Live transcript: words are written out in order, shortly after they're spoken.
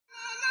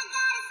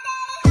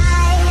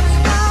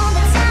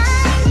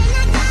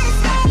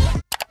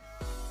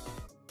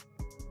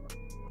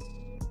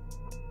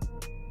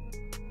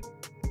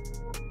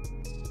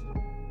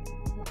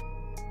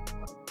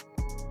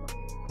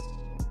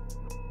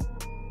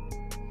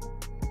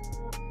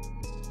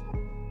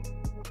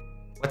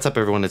What's up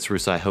everyone, it's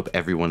Russo. I hope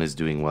everyone is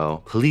doing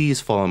well.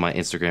 Please follow my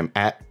Instagram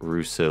at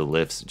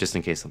RussoLifts, just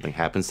in case something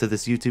happens to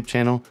this YouTube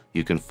channel.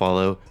 You can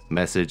follow,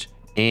 message,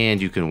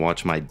 and you can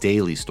watch my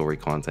daily story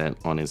content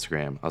on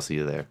Instagram. I'll see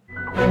you there.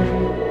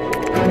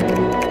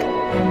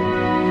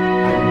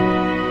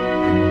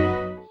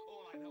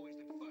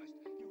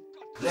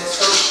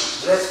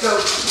 Let's go,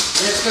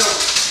 let's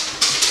go.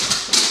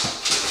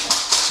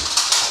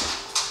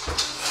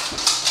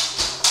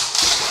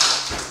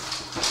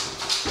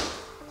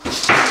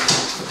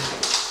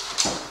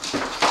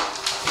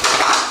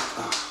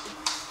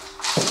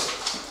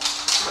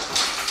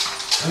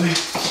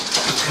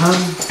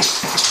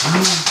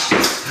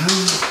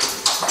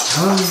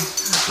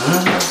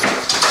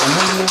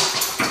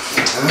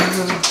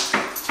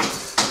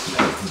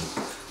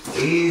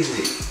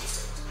 Easy.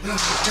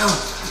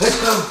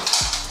 Let's go.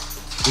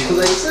 You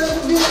like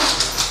something?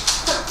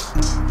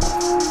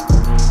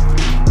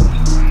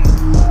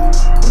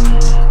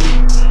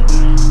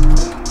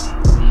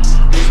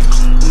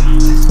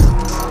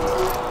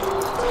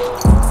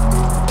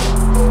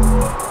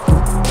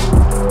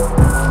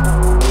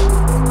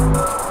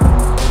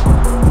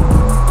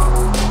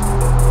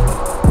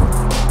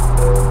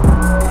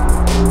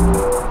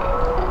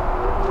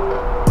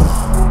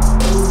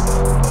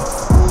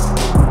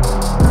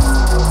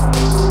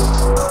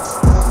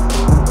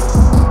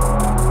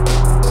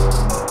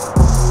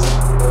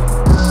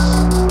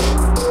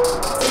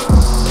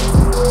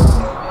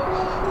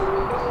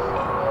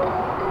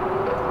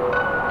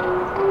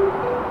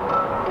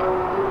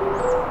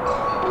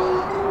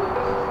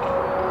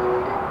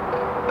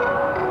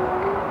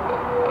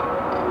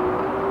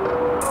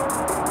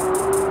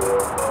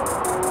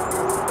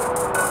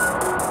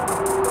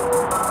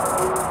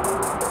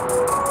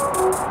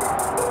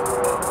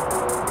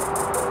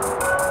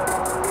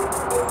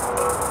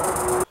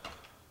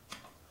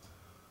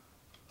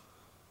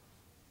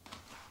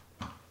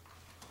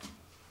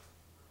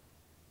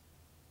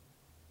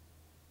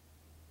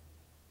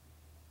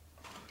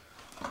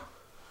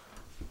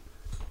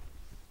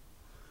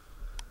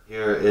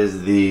 Here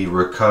is the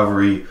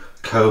recovery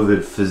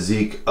COVID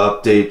physique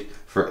update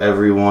for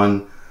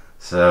everyone.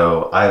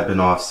 So I've been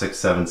off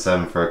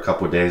 677 for a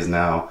couple days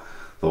now.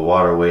 The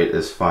water weight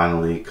is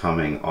finally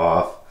coming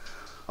off.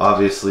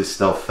 Obviously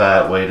still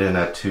fat, weighed in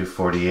at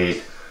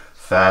 248,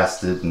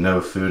 fasted,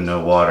 no food,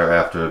 no water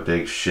after a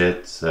big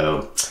shit.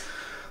 So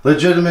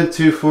legitimate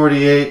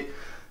 248,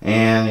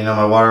 and you know,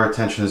 my water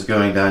retention is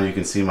going down. You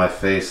can see my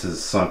face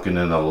is sunken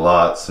in a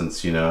lot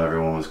since, you know,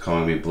 everyone was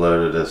calling me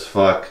bloated as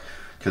fuck,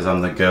 because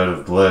I'm the goat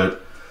of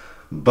bloat.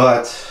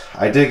 But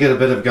I did get a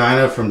bit of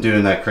gyno from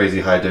doing that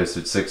crazy high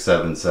dosage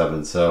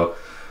 677, so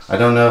I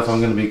don't know if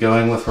I'm going to be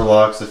going with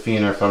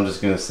raloxifene or if I'm just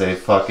going to say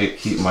fuck it,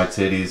 keep my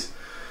titties,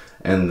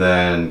 and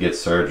then get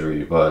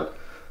surgery. But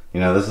you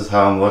know, this is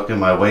how I'm looking.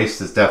 My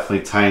waist is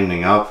definitely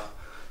tightening up.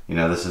 You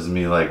know, this is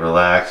me like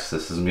relaxed,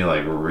 this is me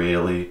like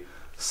really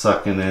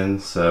sucking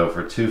in. So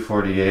for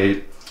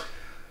 248,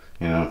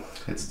 you know,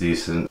 it's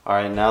decent.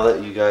 Alright, now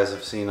that you guys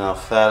have seen how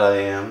fat I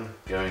am,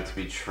 I'm going to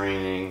be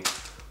training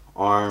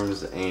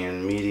arms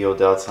and medial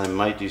delts. I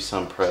might do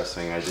some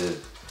pressing. I did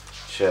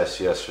chest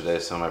yesterday,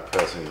 so my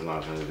pressing is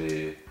not going to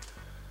be,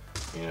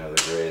 you know,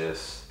 the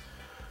greatest.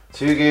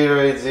 2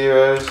 Gatorade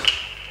Zeros,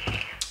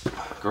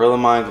 Gorilla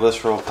Mind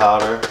glycerol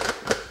powder.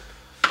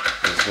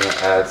 I'm just going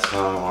to add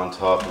some on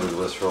top of the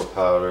glycerol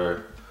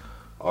powder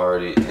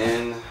already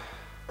in.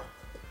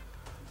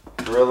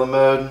 Gorilla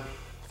Mode.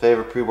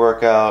 Favorite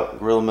pre-workout,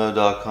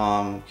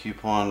 gorillamode.com,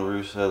 coupon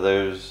Russo,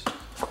 there's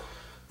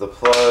the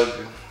plug.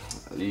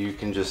 You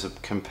can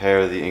just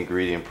compare the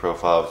ingredient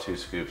profile of 2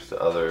 Scoops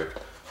to other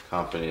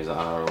companies.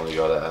 I don't really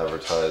gotta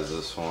advertise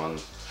this one.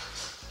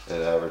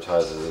 It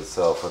advertises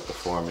itself with the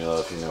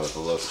formula if you know what to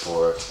look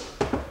for.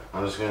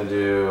 I'm just gonna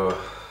do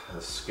a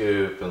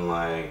scoop and,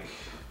 like,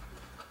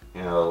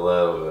 you know, a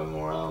little bit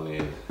more. I don't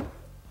need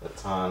a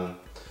ton.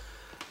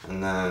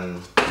 And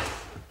then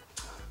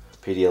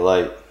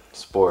Pedialyte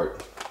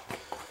Sport.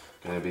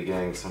 Going to be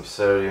getting some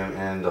sodium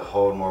in to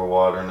hold more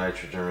water,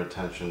 nitrogen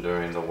retention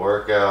during the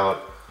workout.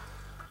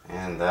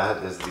 And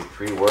that is the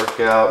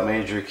pre-workout.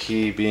 Major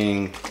key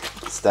being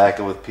stack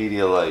it with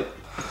Pedialyte.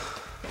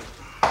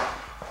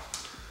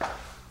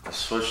 I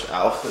switched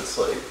outfits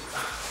like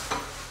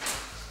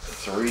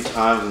 3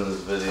 times in this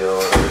video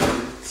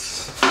already.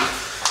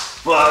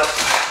 But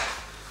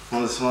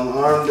on this one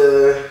arm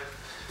day,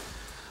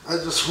 I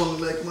just want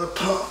to make my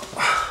pump.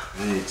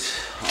 Right,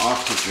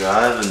 off to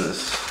drive in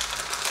this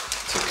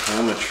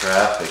Tacoma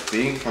traffic.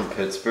 Being from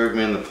Pittsburgh,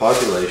 man, the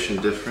population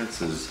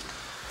difference is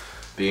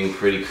being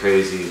pretty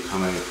crazy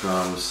coming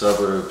from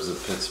suburbs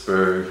of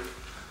Pittsburgh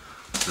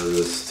to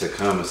this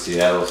Tacoma,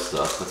 Seattle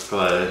stuff. That's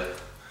probably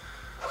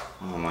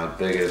one of my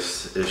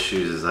biggest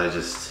issues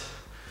is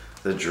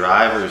the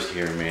drivers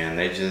here, man,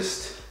 they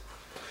just,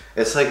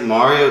 it's like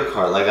Mario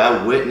Kart. Like,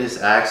 I witness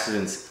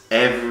accidents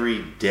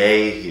every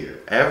day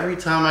here. Every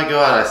time I go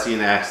out, I see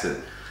an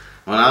accident.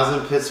 When I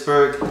was in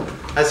Pittsburgh,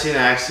 I see an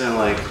accident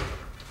like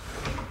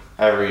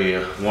every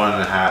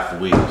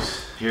 1.5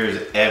 weeks.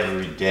 Here's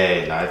every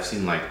day, and I've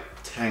seen like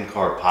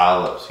 10-car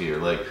pileups here.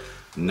 Like,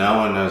 no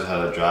one knows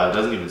how to drive. It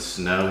doesn't even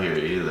snow here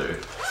either.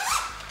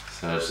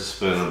 So it's just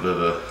been a bit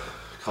of a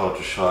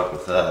culture shock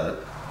with that.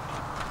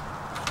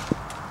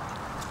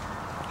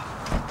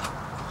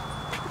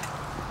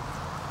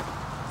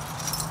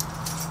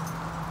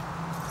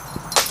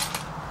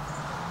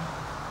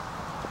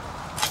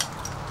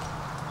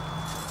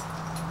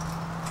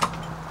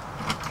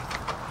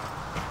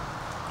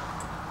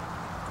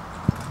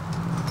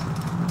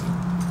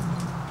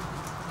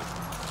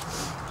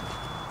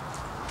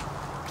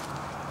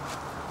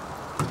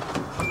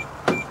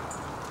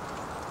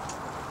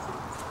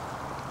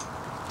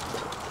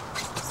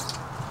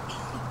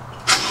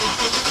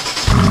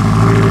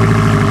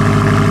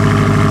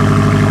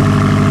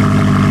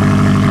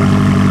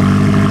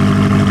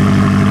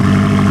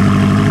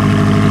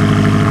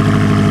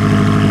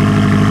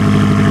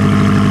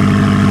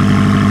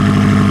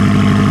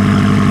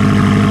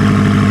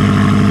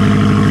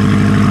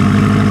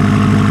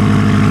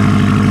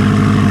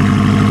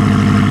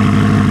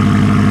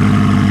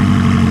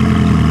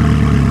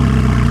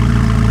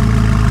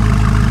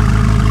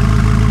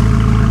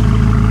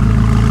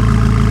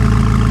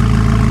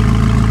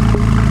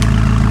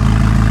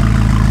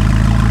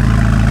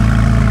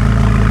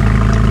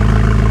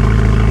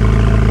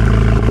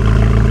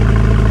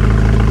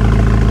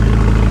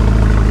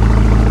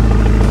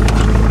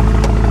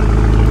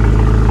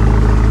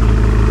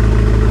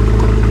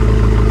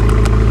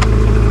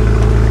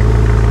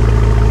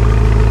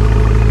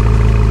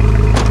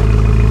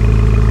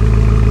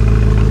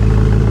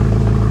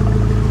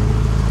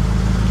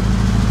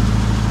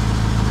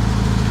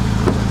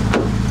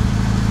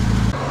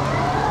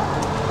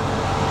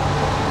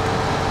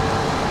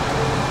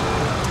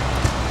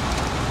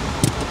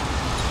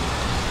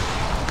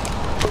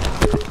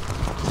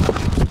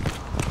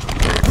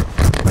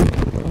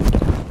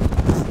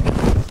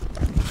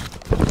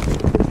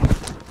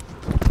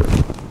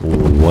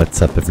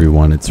 What's up,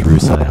 everyone? It's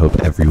Rusa. I hope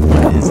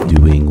everyone is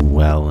doing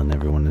well and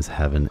everyone is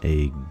having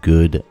a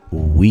good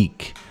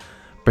week.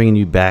 Bringing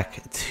you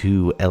back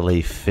to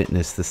LA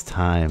Fitness, this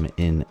time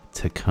in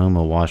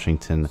Tacoma,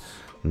 Washington,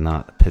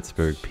 not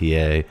Pittsburgh,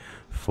 PA,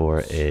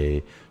 for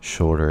a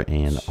shoulder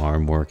and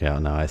arm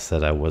workout. Now, I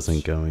said I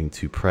wasn't going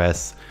to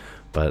press,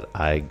 but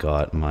I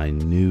got my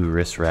new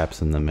wrist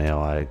wraps in the mail.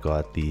 I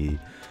got the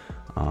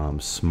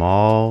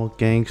small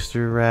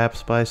gangster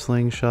wraps by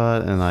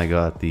Slingshot, and I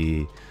got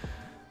the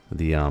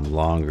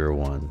longer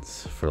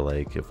ones for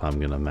like if I'm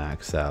gonna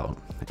max out.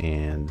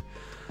 And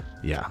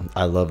yeah,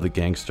 I love the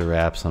gangster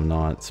wraps. I'm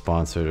not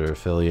sponsored or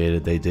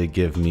affiliated. They did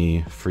give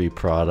me free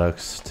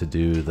products to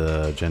do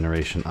the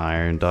Generation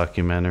Iron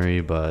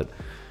documentary, but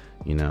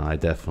you know, I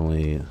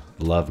definitely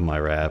love my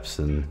wraps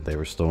and they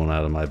were stolen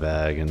out of my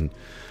bag, and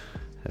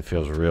it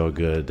feels real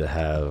good to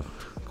have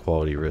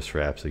quality wrist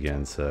wraps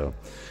again. So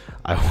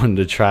I wanted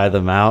to try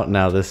them out.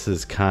 Now, this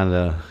is kind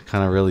of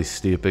really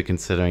stupid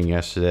considering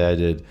yesterday I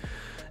did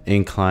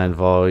incline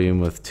volume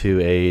with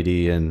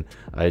 280 and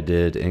I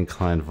did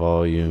incline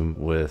volume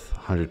with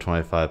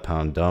 125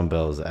 pound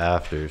dumbbells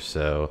after,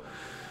 so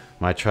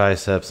my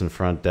triceps and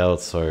front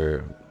delts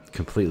are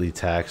completely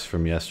taxed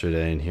from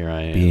yesterday, and here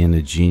I am being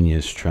a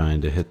genius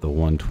trying to hit the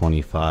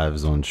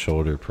 125s on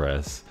shoulder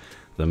press.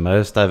 The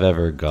most I've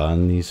ever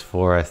gotten these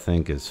for, I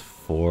think, is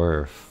 4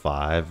 or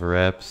 5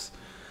 reps,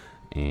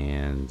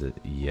 and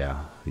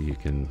yeah, you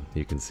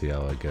can see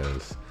how it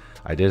goes.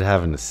 I did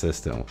have an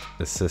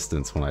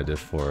assistance when I did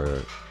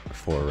four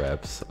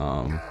reps.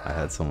 I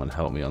had someone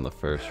help me on the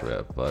first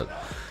rep, but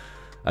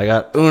I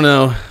got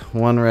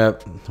 1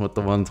 rep with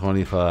the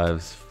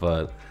 125s,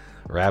 but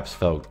wraps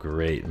felt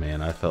great,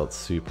 man. I felt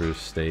super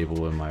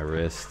stable in my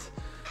wrist,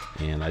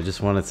 and I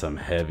just wanted some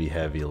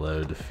heavy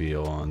load to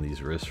feel on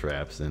these wrist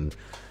wraps, and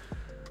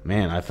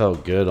man, I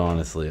felt good,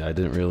 honestly. I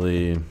didn't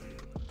really,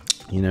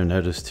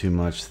 notice too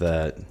much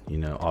that,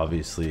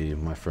 obviously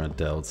my front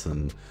delts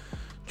and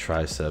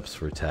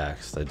triceps were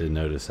taxed. I did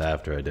notice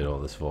after I did all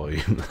this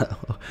volume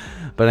though.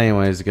 But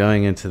anyways,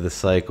 going into the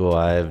cycle,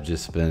 I have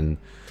just been,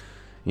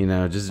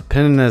 just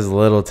pinning as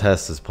little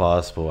tests as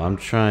possible. I'm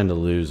trying to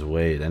lose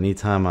weight.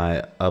 Anytime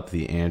I up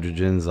the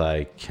androgens,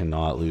 I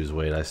cannot lose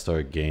weight. I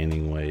start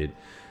gaining weight.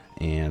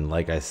 And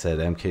like I said,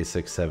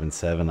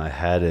 MK677, I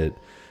had it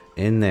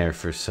in there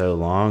for so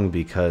long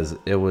because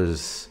I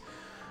was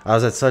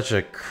at such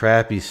a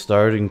crappy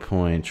starting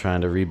point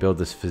trying to rebuild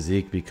this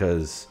physique,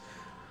 because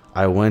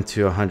I went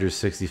to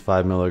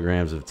 165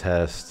 milligrams of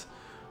test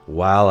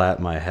while at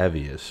my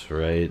heaviest,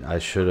 right? I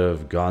should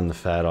have gotten the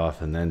fat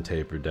off and then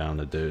tapered down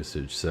the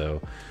dosage.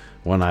 So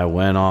when I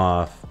went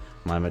off,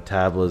 my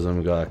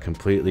metabolism got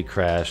completely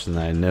crashed and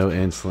I had no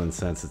insulin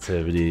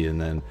sensitivity.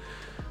 And then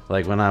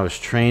like when I was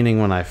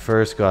training, when I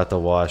first got to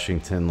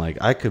Washington, like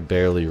I could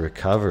barely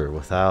recover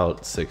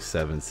without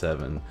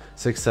 677.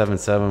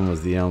 677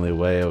 was the only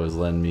way it was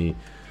letting me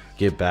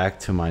get back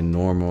to my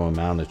normal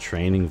amount of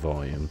training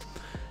volume.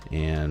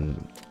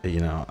 And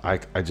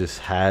I just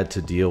had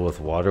to deal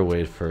with water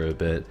weight for a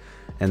bit,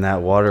 and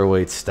that water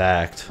weight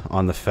stacked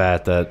on the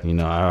fat that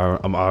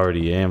I'm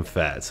already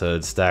fat, so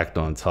it's stacked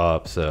on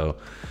top. So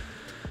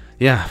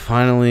yeah,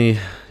 finally,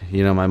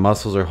 you know, my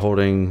muscles are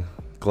holding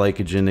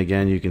glycogen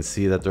again. You can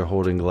see that they're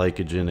holding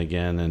glycogen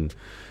again, and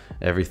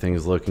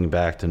everything's looking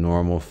back to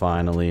normal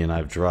finally. And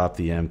I've dropped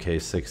the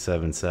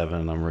MK677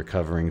 and I'm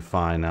recovering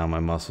fine now. My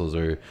muscles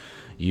are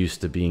used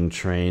to being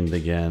trained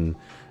again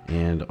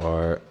and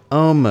are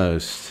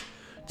almost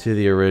to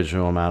the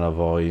original amount of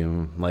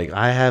volume. Like,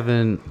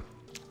 I'm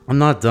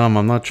not dumb.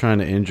 I'm not trying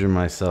to injure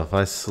myself.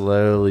 I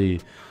slowly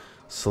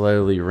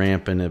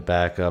ramping it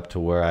back up to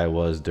where I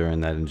was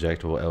during that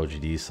injectable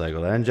LGD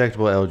cycle. That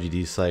injectable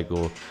LGD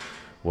cycle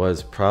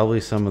was probably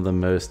some of the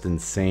most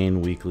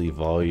insane weekly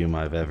volume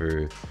I've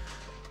ever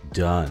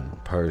done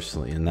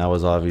personally, and that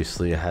was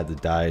obviously I had to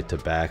diet to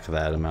back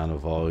that amount of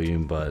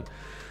volume. But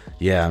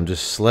yeah, I'm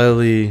just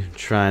slowly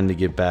trying to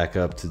get back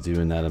up to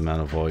doing that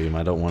amount of volume.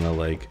 I don't want to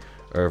like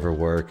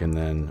overwork and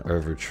then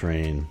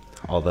overtrain,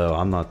 although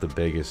I'm not the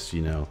biggest,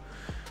 you know,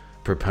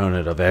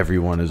 proponent of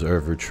everyone is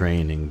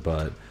overtraining,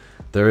 but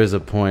there is a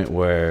point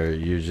where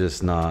you're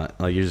just not,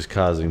 like, you're just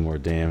causing more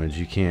damage.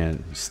 You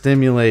can't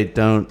stimulate,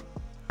 don't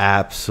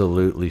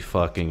absolutely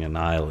fucking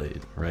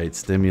annihilate, right?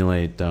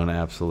 Stimulate, don't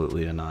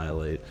absolutely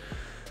annihilate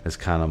is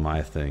kind of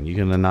my thing. You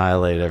can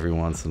annihilate every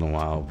once in a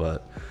while,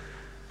 but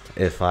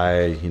if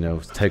I, you know,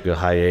 take a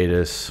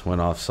hiatus,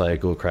 went off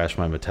cycle, crash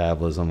my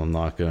metabolism, I'm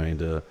not going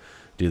to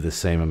do the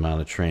same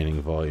amount of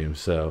training volume.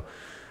 So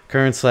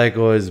current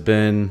cycle has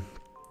been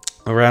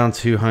around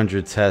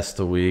 200 tests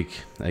a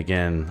week.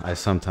 Again, I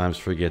sometimes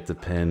forget to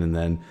pin, and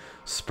then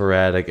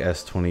sporadic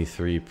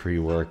S23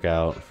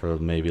 pre-workout for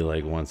maybe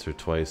like once or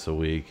twice a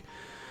week,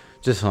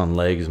 just on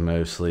legs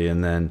mostly.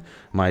 And then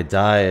my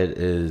diet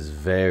is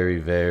very,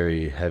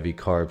 very heavy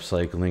carb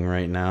cycling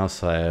right now,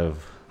 so I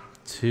have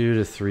 2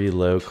 to 3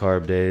 low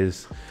carb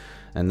days,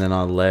 and then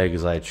on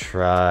legs I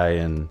try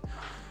and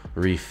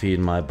refeed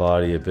my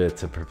body a bit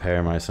to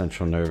prepare my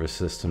central nervous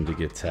system to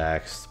get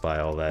taxed by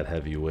all that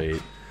heavy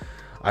weight.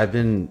 I've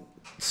been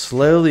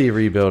slowly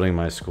rebuilding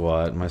my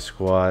squat. My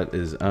squat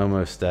is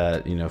almost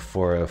at, you know,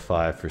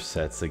 405 for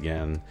sets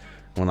again.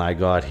 When I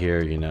got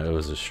here, you know, it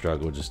was a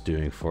struggle just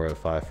doing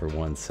 405 for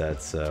one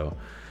set. So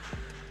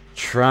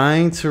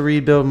trying to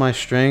rebuild my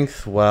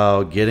strength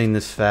while getting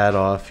this fat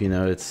off, you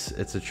know, it's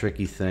a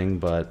tricky thing,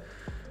 but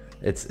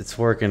it's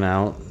working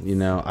out. You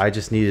know, I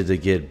just needed to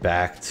get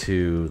back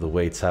to the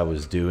weights I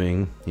was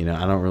doing. You know,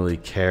 I don't really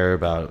care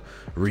about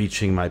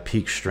reaching my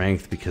peak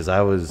strength because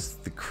I was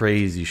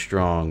crazy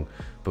strong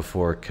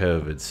before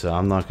COVID, so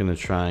I'm not going to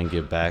try and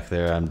get back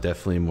there. I'm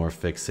definitely more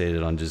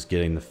fixated on just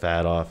getting the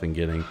fat off and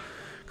getting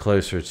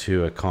closer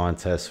to a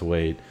contest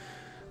weight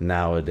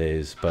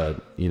nowadays.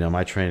 But you know,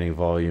 my training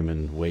volume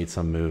and weights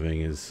I'm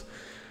moving is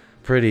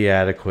pretty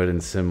adequate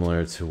and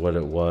similar to what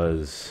it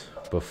was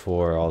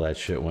before all that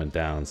shit went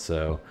down.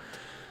 So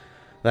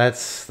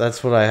that's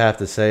what I have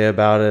to say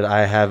about it.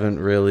 I haven't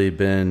really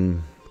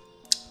been,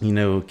 you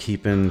know,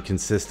 keeping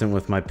consistent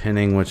with my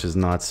pinning, which is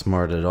not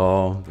smart at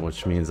all,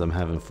 which means I'm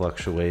having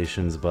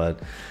fluctuations.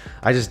 But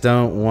I just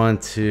don't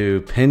want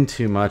to pin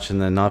too much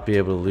and then not be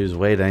able to lose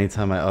weight.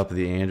 Anytime I up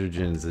the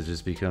androgens, it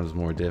just becomes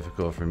more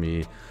difficult for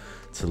me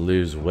to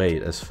lose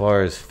weight. As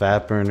far as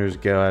fat burners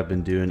go, I've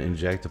been doing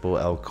injectable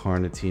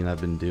L-carnitine. I've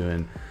been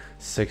doing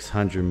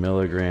 600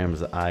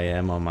 milligrams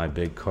IM on my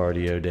big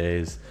cardio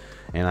days,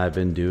 and I've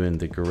been doing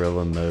the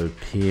Gorilla Mode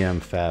PM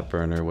fat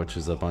burner, which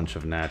is a bunch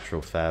of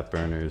natural fat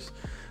burners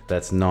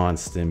that's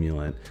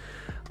non-stimulant.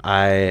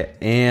 I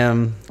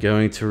am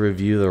going to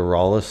review the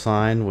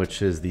Rollicine,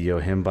 which is the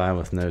Yohimbine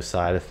with no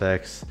side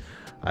effects.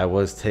 I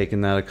was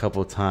taking that a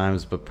couple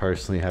times, but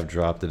personally have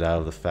dropped it out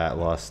of the fat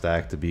loss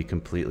stack, to be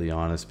completely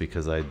honest,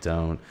 because I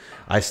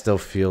still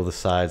feel the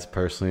sides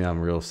personally. I'm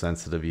real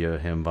sensitive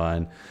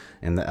Yohimbine,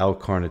 and the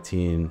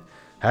L-carnitine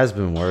has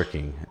been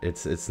working.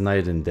 It's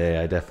night and day.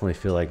 I definitely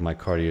feel like my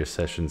cardio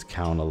sessions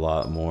count a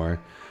lot more,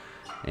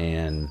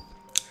 and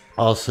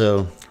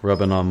also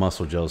rubbing on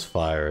muscle gel's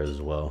fire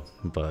as well.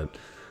 But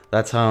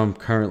that's how I'm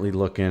currently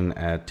looking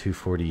at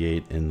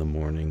 2:48 in the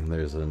morning.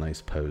 There's a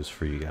nice pose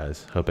for you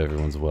guys. Hope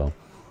everyone's well.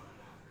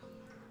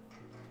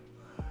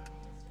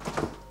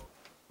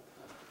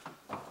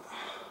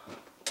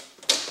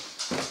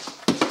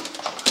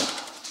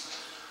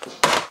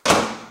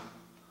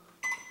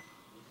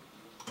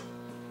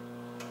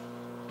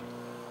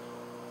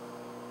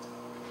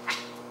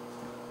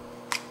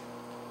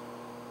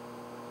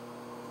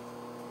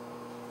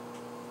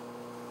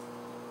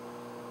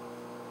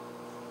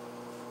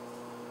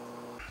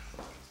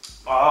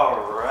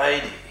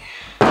 Alrighty,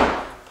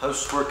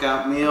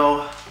 post-workout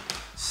meal,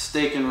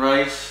 steak and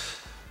rice,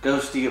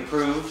 Ghosty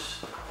approves.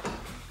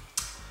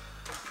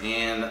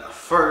 And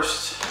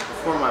first,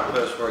 before my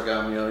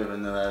post-workout meal,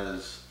 even though that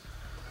is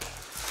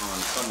on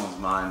someone's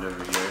mind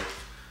over here,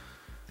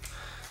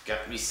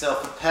 got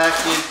myself a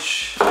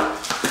package.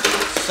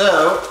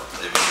 So,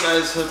 if you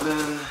guys have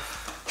been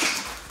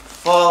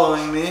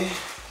following me,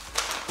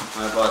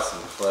 I bought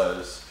some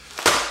clothes.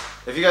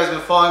 If you guys have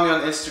been following me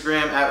on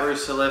Instagram, at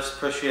RussoLifts,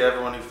 appreciate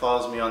everyone who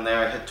follows me on there.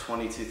 I hit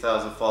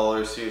 22,000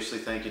 followers. Seriously,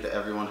 thank you to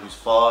everyone who's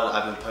followed.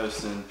 I've been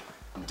posting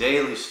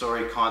daily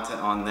story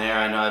content on there.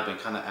 I know I've been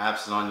kind of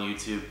absent on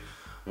YouTube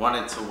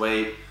wanted to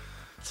wait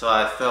till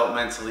I felt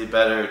mentally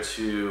better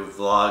to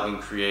vlog and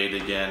create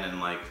again, and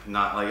like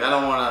not like I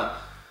don't want to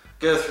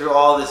go through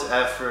all this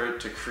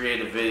effort to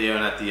create a video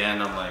and at the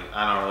end I'm like,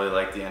 I don't really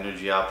like the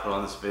energy output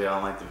on this video, I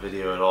don't like the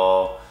video at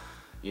all.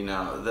 You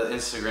know, the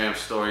Instagram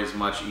story is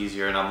much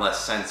easier and I'm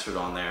less censored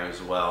on there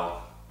as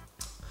well.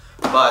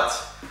 But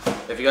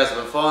if you guys have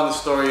been following the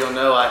story, you'll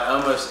know I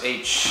almost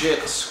ate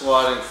shit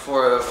squatting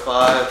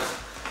 405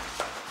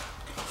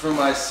 for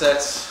my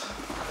sets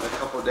a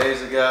couple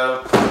days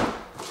ago.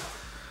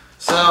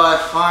 So I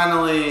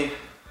finally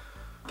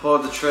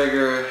pulled the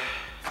trigger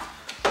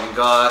and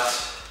got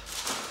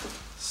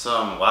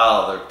some,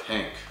 wow, they're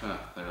pink. Huh,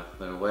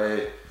 they're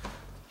way,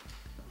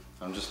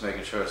 I'm just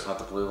making sure it's not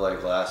the blue light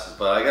glasses,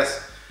 but I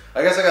guess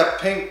I got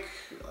pink.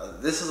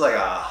 This is like a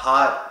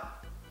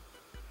hot,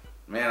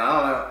 man, I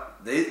don't know.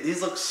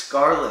 These look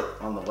scarlet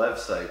on the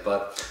website,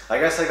 but I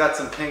guess I got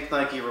some pink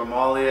Nike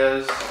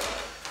Romaleos,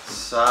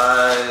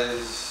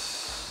 size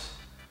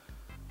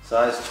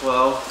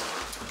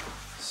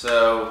 12.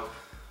 So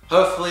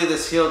hopefully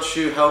this heeled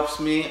shoe helps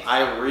me.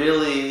 I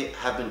really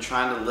have been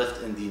trying to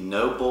lift in the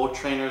no bowl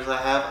trainers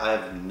I have. I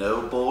have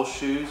no bowl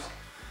shoes,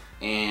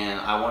 and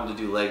I wanted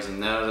to do legs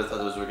and nose. I thought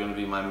those were going to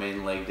be my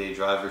main leg day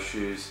driver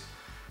shoes,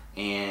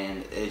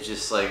 and it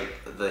just like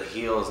the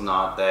heel is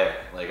not there.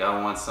 Like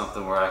I want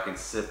something where I can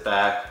sit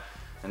back,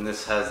 and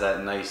this has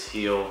that nice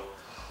heel,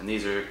 and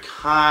these are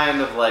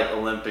kind of like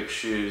Olympic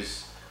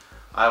shoes.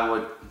 I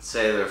would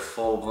say they're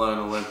full-blown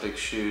Olympic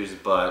shoes,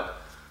 but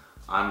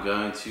I'm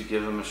going to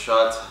give them a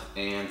shot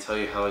and tell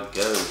you how it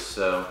goes.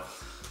 So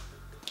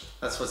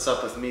that's what's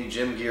up with me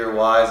gym gear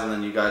wise, and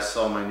then you guys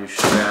saw my new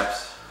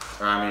straps,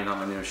 or I mean not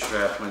my new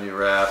straps, my new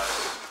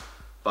wraps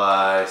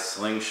by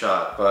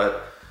Slingshot.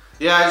 But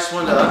yeah, I just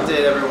wanted to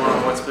update everyone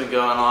on what's been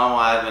going on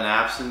while I've been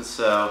absent.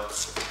 So,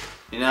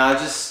 you know,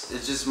 it's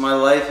just my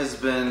life has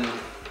been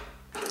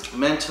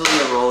mentally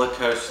a roller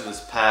coaster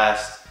this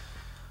past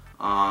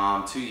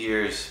 2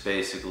 years,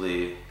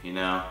 basically. You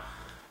know,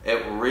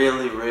 it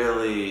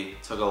really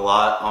took a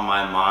lot on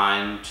my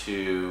mind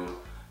to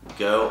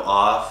go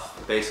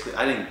off. Basically,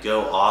 I didn't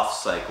go off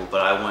cycle,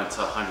 but I went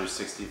to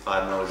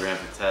 165 milligrams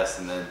of test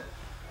and then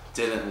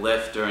didn't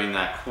lift during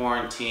that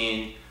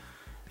quarantine.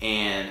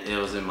 And it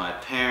was in my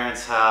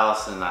parents'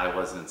 house and I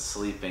wasn't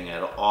sleeping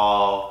at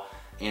all,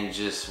 and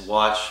just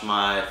watched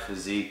my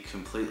physique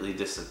completely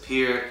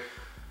disappear.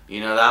 You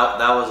know,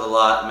 that was a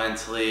lot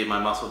mentally. My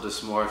muscle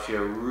dysmorphia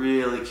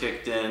really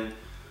kicked in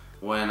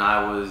when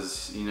I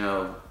was, you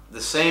know,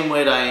 the same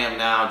weight I am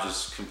now,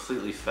 just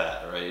completely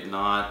fat, right?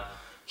 I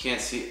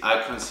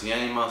couldn't see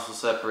any muscle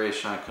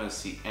separation. I couldn't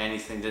see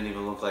anything. Didn't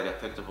even look like I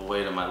picked up a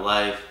weight in my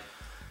life.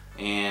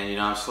 And you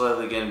know, I'm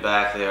slowly getting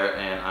back there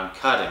and I'm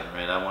cutting,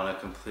 right? I want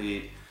to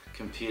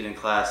compete in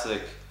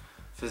classic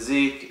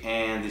physique,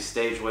 and the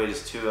stage weight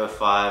is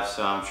 205,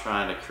 so I'm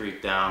trying to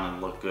creep down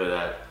and look good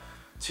at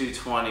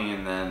 220,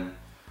 and then,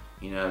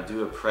 you know,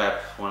 do a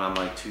prep when I'm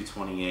like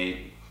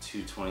 228,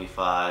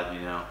 225,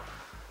 you know.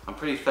 I'm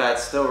pretty fat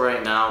still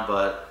right now,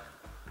 but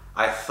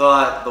I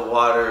thought the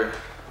water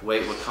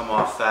weight would come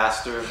off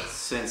faster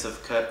since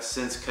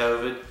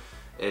COVID.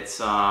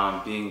 It's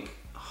being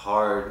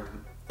hard.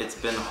 It's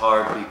been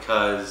hard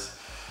because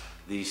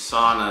the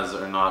saunas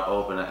are not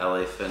open at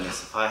LA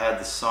Fitness. If I had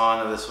the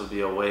sauna, this would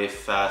be a way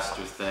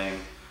faster thing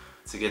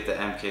to get the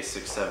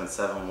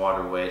MK677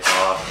 water weight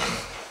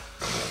off.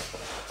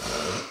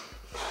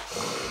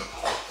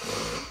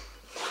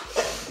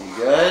 You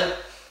good?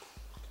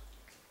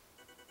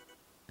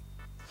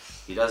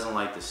 He doesn't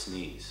like to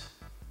sneeze.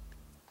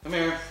 Come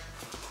here.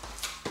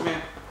 Come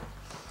here.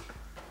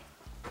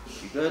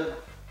 You good?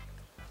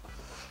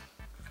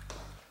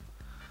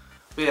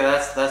 But yeah,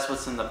 that's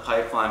what's in the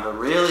pipeline. But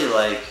really,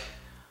 like,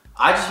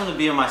 I just want to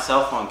be on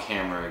myself on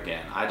camera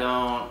again. I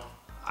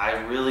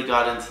really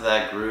got into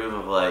that groove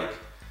of like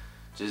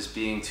just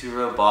being too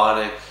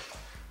robotic.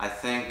 I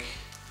think,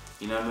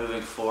 you know,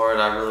 moving forward,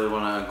 I really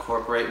want to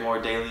incorporate more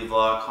daily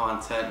vlog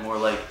content, more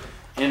like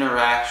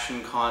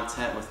interaction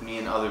content with me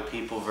and other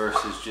people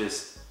versus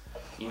just,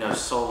 you know,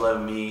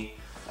 solo me.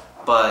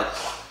 But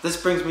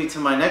this brings me to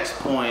my next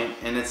point,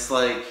 and it's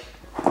like,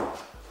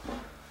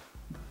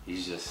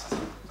 he's just,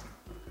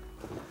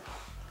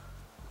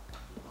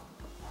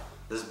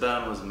 this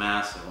bone was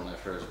massive when I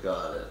first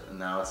got it, and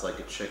now it's like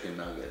a chicken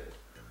nugget.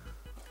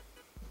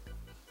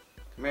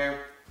 Come here.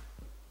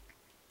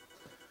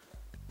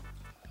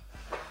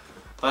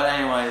 But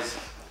anyways,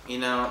 you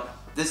know,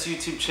 this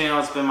YouTube channel,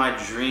 it's been my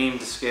dream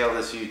to scale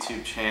this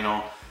YouTube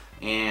channel.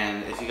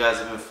 And if you guys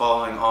have been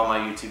following all my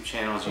YouTube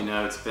channels, you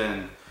know it's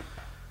been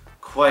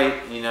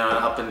quite, you know, an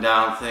up and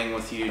down thing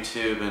with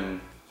YouTube and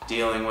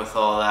dealing with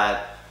all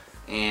that.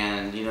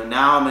 And, you know,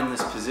 now I'm in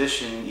this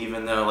position,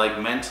 even though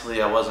like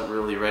mentally I wasn't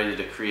really ready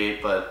to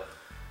create, but,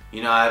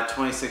 you know, I have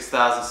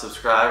 26,000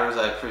 subscribers.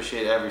 I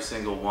appreciate every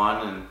single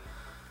one. And,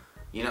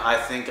 you know, I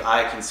think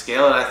I can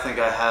scale it. I think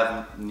I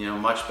have, you know,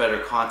 much better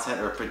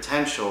content, or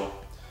potential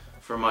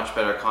for much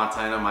better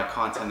content. I know my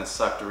content has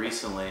sucked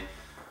recently,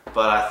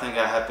 but I think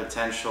I have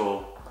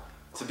potential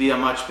to be a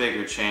much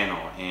bigger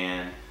channel.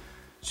 And,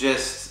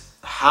 just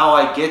how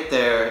I get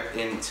there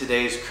in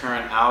today's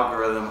current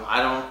algorithm,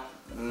 I don't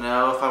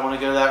know if I want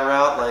to go that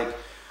route. Like,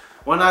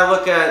 when I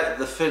look at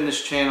the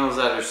fitness channels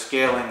that are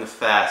scaling the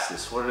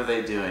fastest, what are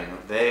they doing?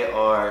 They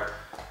are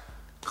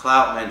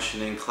clout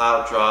mentioning,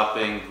 clout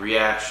dropping,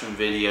 reaction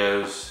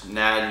videos,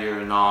 natty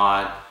or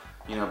not,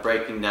 you know,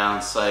 breaking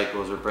down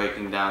cycles or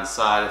breaking down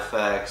side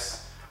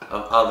effects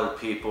of other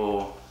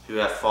people who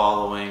have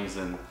followings.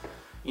 And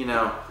you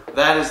know,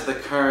 that is the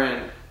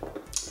current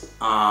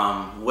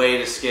way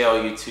to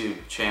scale YouTube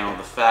channel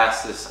the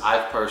fastest.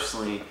 I've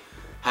personally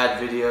had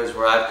videos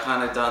where I've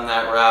kind of done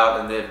that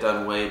route and they've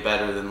done way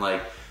better than,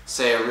 like,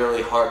 say, a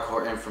really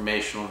hardcore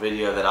informational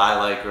video that I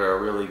like or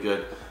a really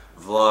good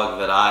vlog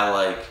that I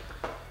like.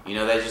 You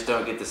know, they just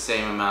don't get the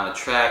same amount of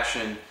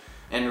traction.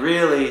 And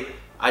really,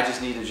 I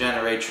just need to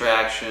generate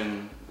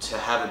traction to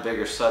have a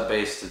bigger sub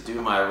base to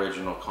do my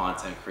original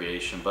content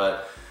creation.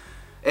 But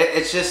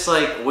it's just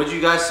like, would you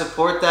guys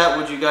support that?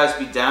 Would you guys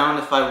be down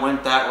if I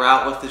went that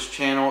route with this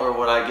channel? Or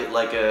would I get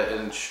like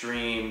an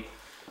extreme,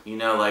 you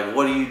know, like,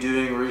 what are you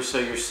doing, Russo?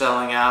 You're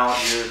selling out.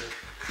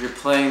 You're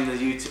playing the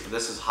YouTube.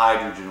 This is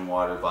hydrogen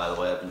water, by the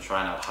way. I've been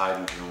trying out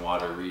hydrogen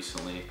water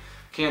recently.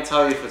 Can't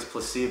tell you if it's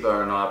placebo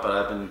or not, but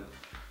I've been,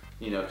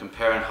 you know,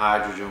 comparing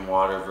hydrogen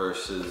water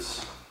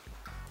versus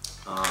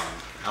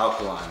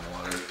alkaline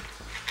water.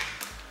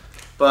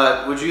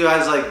 But would you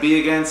guys like be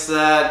against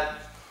that?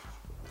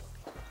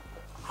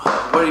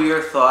 What are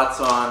your thoughts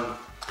on,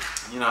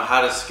 you know,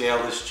 how to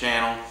scale this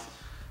channel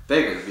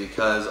bigger?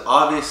 Because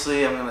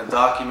obviously I'm going to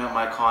document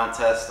my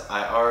contest.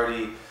 I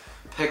already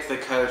picked the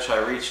coach.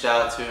 I reached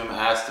out to him,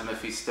 asked him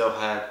if he still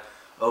had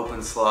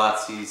open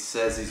slots. He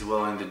says he's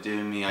willing to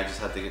do me. I just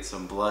have to get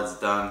some bloods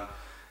done.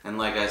 And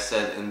like I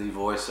said in the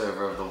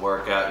voiceover of the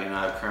workout, you know,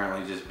 I've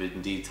currently just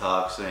been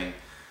detoxing.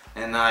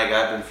 And like,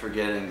 I've been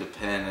forgetting to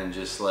pin and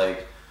just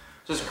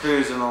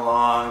cruising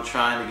along,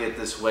 trying to get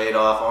this weight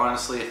off.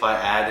 Honestly, if I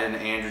add in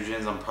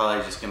androgens, I'm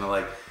probably just gonna,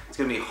 like, it's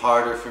gonna be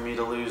harder for me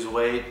to lose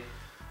weight.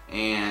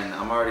 And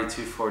I'm already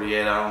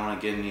 248, I don't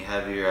wanna get any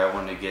heavier, I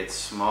wanna get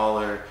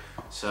smaller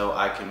so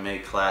I can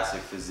make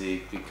classic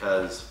physique,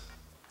 because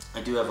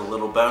I do have a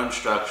little bone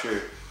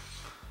structure,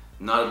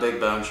 not a big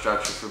bone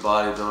structure for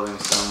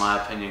bodybuilding, so in my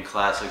opinion,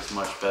 classic's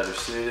much better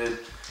suited.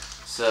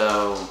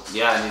 So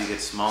yeah, I need to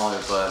get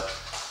smaller, but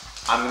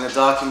I'm going to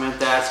document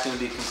that. It's going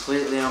to be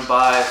completely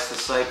unbiased. The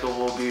cycle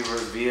will be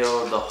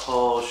revealed, the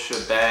whole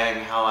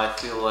shebang, how I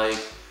feel like,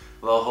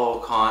 the whole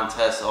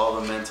contest, all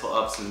the mental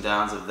ups and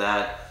downs of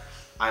that.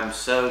 I'm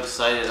so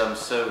excited. I'm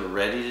so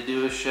ready to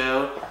do a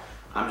show.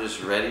 I'm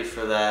just ready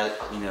for that,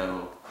 you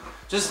know,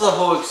 just the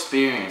whole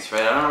experience,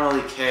 right? I don't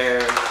really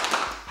care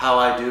how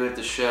I do at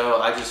the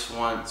show. I just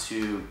want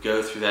to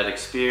go through that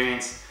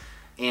experience.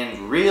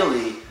 And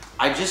really,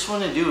 I just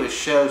want to do a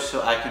show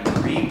so I can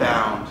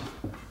rebound.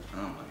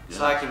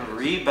 So I can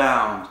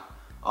rebound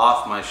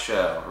off my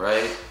show,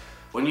 right?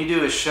 When you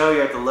do a show,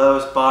 you're at the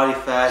lowest body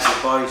fat,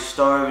 your body's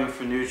starving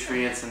for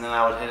nutrients, and then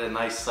I would hit a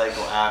nice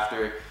cycle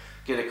after,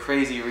 get a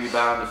crazy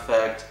rebound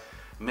effect,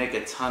 make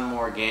a ton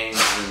more gains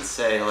than,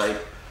 say, like,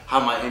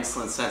 how my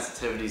insulin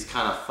sensitivity is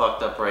kind of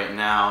fucked up right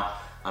now.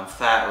 I'm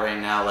fat right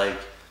now. Like,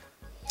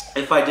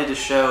 if I did a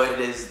show, it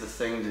is the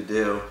thing to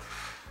do.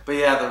 But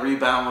yeah, the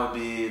rebound would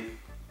be,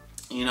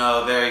 you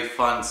know, a very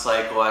fun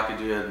cycle. I could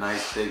do a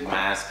nice big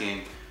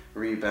masking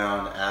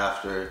rebound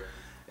after.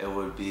 It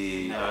would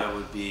be, you know, it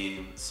would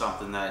be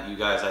something that you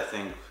guys, I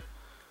think,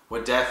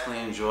 would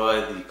definitely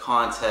enjoy. The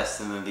contest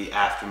and then the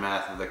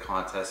aftermath of the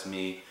contest,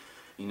 me,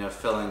 you know,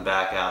 filling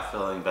back out,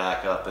 filling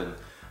back up, and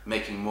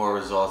making more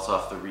results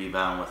off the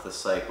rebound with the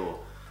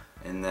cycle.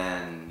 And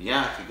then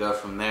yeah, I could go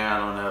from there. I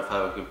don't know if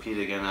I would compete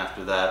again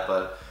after that,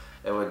 but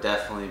it would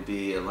definitely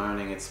be a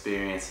learning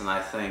experience, and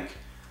I think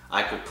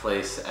I could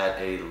place at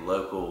a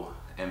local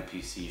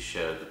NPC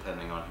show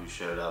depending on who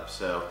showed up.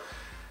 So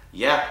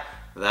yeah,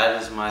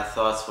 that is my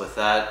thoughts with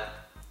that.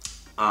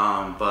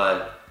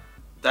 But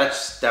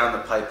that's down the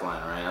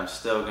pipeline, right? I'm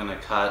still gonna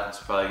cut. It's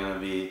probably gonna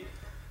be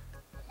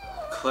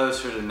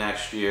closer to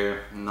next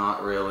year.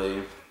 Not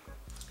really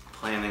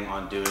planning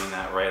on doing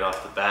that right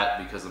off the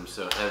bat because I'm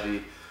so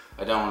heavy.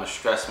 I don't want to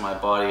stress my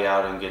body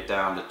out and get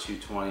down to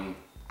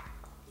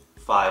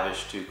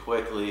 225-ish too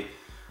quickly.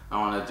 I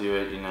want to do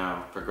it, you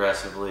know,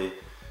 progressively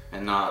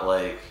and not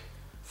like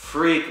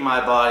freak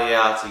my body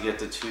out to get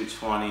to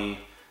 220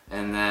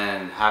 and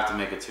then have to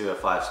make a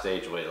 205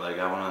 stage weight. Like,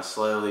 I want to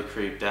slowly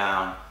creep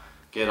down,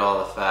 get all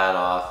the fat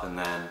off, and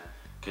then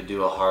could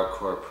do a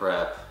hardcore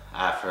prep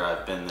after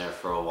I've been there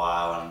for a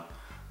while and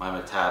my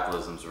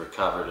metabolism's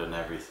recovered and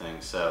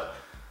everything. So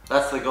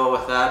that's the goal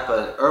with that.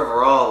 But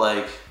overall,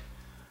 like,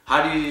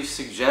 how do you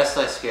suggest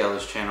I scale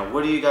this channel?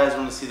 What do you guys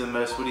want to see the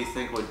most? What do you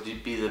think would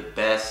be the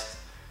best,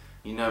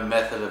 you know,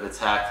 method of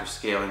attack for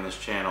scaling this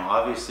channel?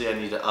 Obviously, I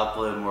need to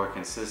upload more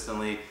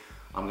consistently.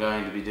 I'm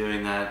going to be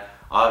doing that.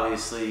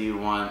 Obviously, you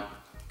want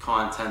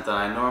content that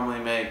I normally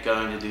make,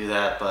 going to do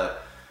that.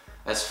 But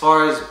as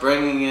far as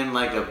bringing in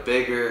like a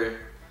bigger,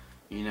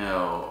 you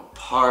know,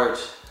 part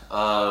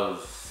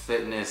of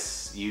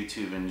fitness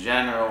YouTube in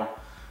general,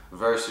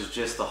 versus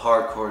just the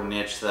hardcore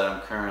niche that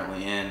I'm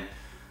currently in.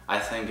 I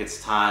think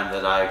it's time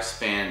that I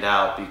expand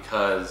out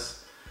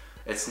because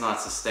it's not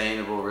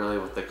sustainable really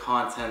with the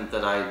content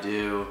that I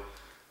do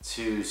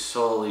to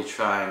solely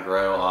try and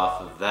grow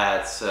off of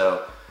that.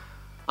 So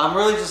I'm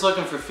really just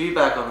looking for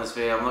feedback on this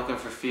video. I'm looking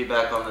for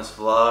feedback on this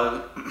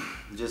vlog.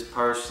 Just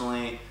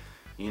personally,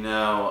 you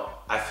know,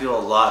 I feel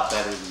a lot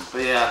better.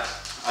 But yeah,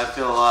 I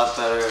feel a lot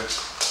better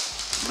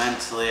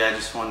mentally. I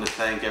just wanted to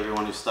thank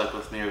everyone who stuck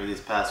with me over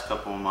these past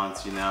couple of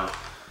months. You know,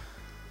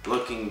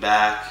 looking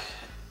back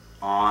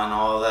on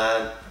all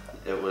that,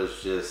 it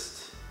was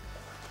just,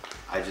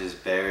 I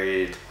just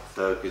buried,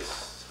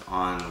 focused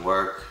on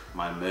work,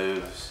 my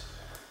moves,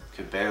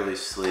 could barely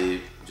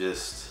sleep,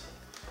 just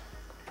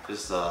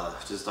a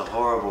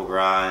horrible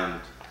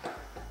grind.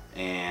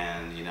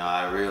 And you know,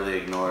 I really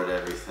ignored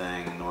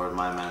everything, ignored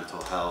my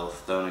mental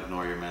health. Don't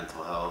ignore your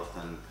mental health,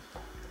 and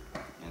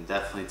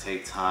definitely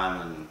take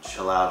time and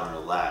chill out and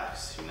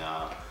relax. You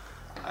know,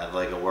 I have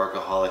like a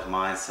workaholic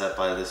mindset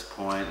by this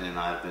point, and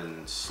I've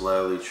been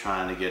slowly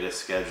trying to get a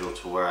schedule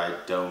to where I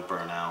don't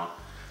burn out.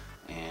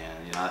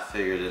 And you know, I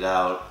figured it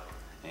out,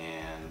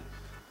 and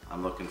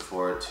I'm looking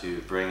forward to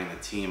bringing a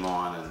team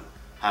on and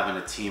having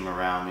a team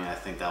around me. I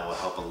think that will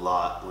help a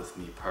lot with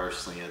me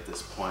personally at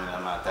this point.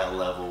 I'm at that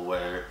level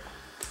where,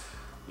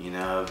 you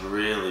know, it'd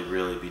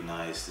really be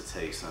nice to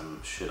take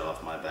some shit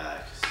off my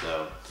back.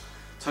 So,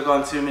 took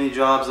on too many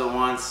jobs at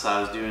once. I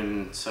was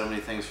doing so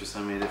many things for so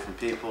many different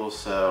people.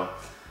 So,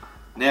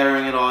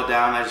 narrowing it all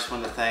down, I just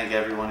want to thank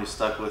everyone who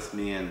stuck with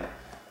me. And,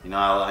 you know,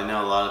 I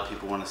know a lot of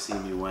people want to see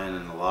me win,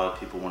 and a lot of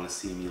people want to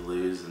see me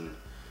lose. And,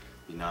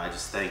 you know, I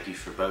just thank you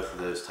for both of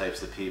those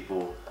types of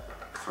people,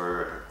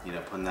 for, you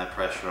know, putting that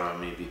pressure on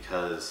me,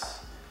 because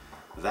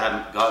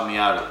that got me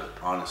out of it,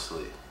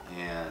 honestly.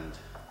 And,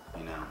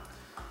 you know,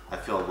 I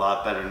feel a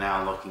lot better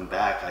now looking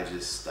back. I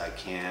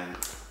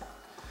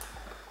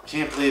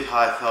can't believe how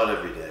I felt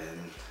every day,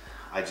 and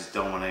I just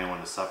don't want anyone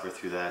to suffer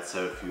through that.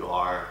 So if you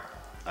are,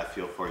 I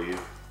feel for you,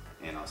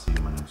 and I'll see you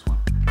in my next one.